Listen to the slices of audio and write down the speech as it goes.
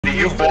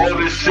you bald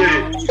as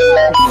shit.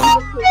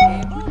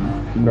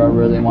 Bro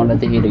really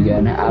wanted to eat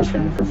again,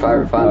 asking for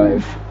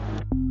 5-5.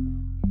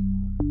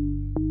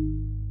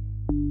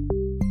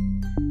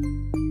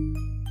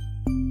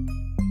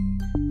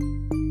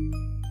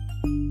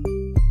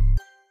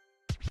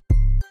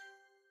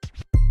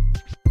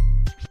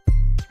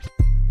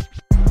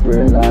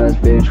 Real ass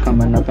bitch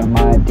coming up in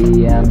my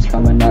DMs,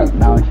 coming up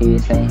now, he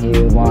saying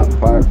he want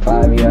part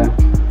 5, yeah.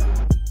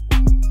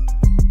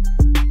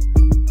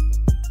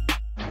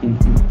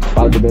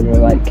 Fuck the bitter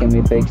like, can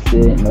we fix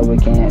it? No we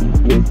can't.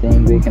 You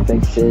think we can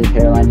fix it?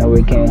 Hell I know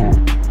we can't.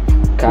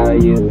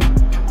 Caillou.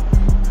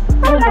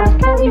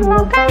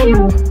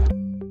 Caillou.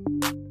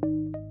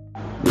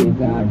 We've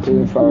gone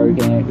too far,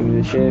 can't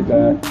do the shit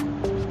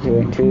back. You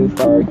went too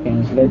far,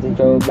 can't let it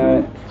go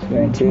back. You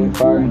went too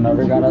far,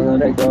 never gotta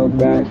let it go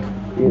back.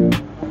 You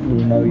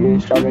know you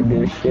started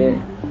this shit.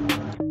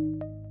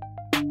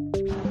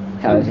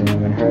 Hasn't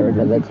even heard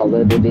of the Call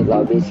of Duty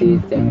lobbies. He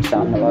thinks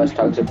I'm the most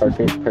toxic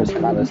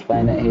person on this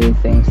planet. He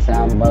thinks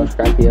I'm the most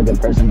crappy of the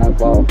person I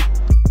call.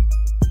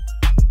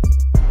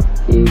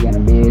 He gonna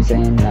be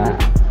saying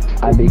that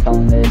I be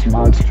calling this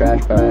mods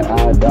trash, but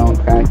I don't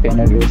crack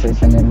panda. Just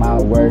listen to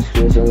my words,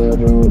 just a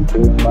little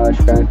too much.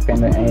 Crack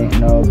panda ain't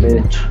no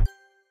bitch.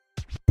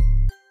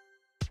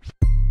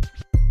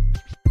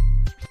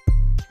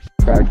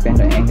 Crack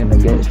panda ain't gonna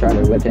get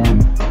started with him.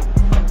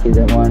 He's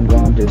the one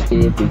going to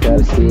skip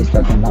because he's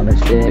stuck on her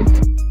stick.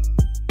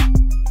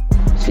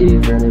 She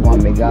really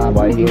want me gone,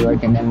 why he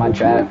lurking in my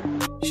trap?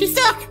 She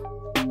suck!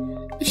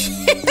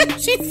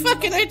 She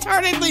fucking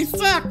retardedly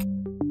suck!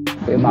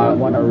 We might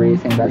wanna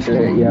rethink that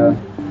shit, yeah.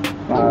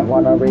 Might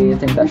wanna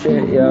rethink that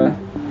shit, yeah.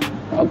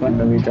 Open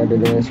the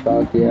retarded as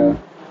fuck, yeah.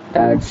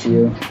 That's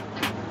you.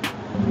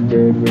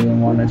 Dude, really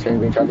wanna say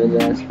retarded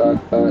as fuck,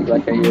 but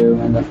look at you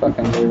in the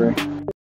fucking mirror.